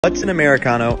What's an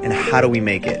Americano and how do we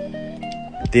make it?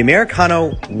 The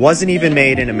Americano wasn't even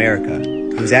made in America.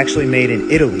 It was actually made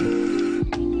in Italy.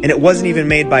 And it wasn't even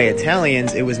made by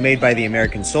Italians, it was made by the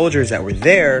American soldiers that were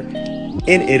there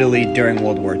in Italy during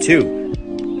World War II.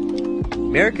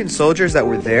 American soldiers that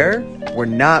were there were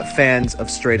not fans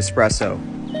of straight espresso.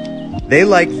 They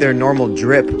liked their normal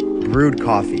drip brewed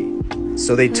coffee.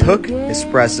 So they took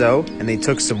espresso and they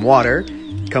took some water,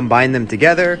 combined them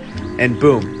together, and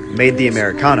boom, made the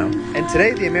Americano. And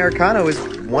today the Americano is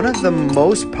one of the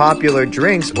most popular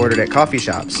drinks ordered at coffee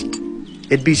shops.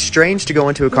 It'd be strange to go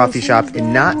into a coffee shop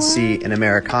and not see an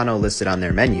Americano listed on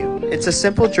their menu. It's a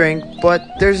simple drink, but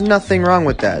there's nothing wrong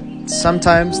with that.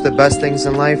 Sometimes the best things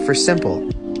in life are simple,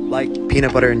 like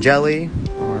peanut butter and jelly,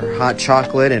 or hot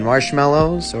chocolate and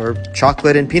marshmallows, or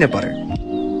chocolate and peanut butter.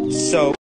 So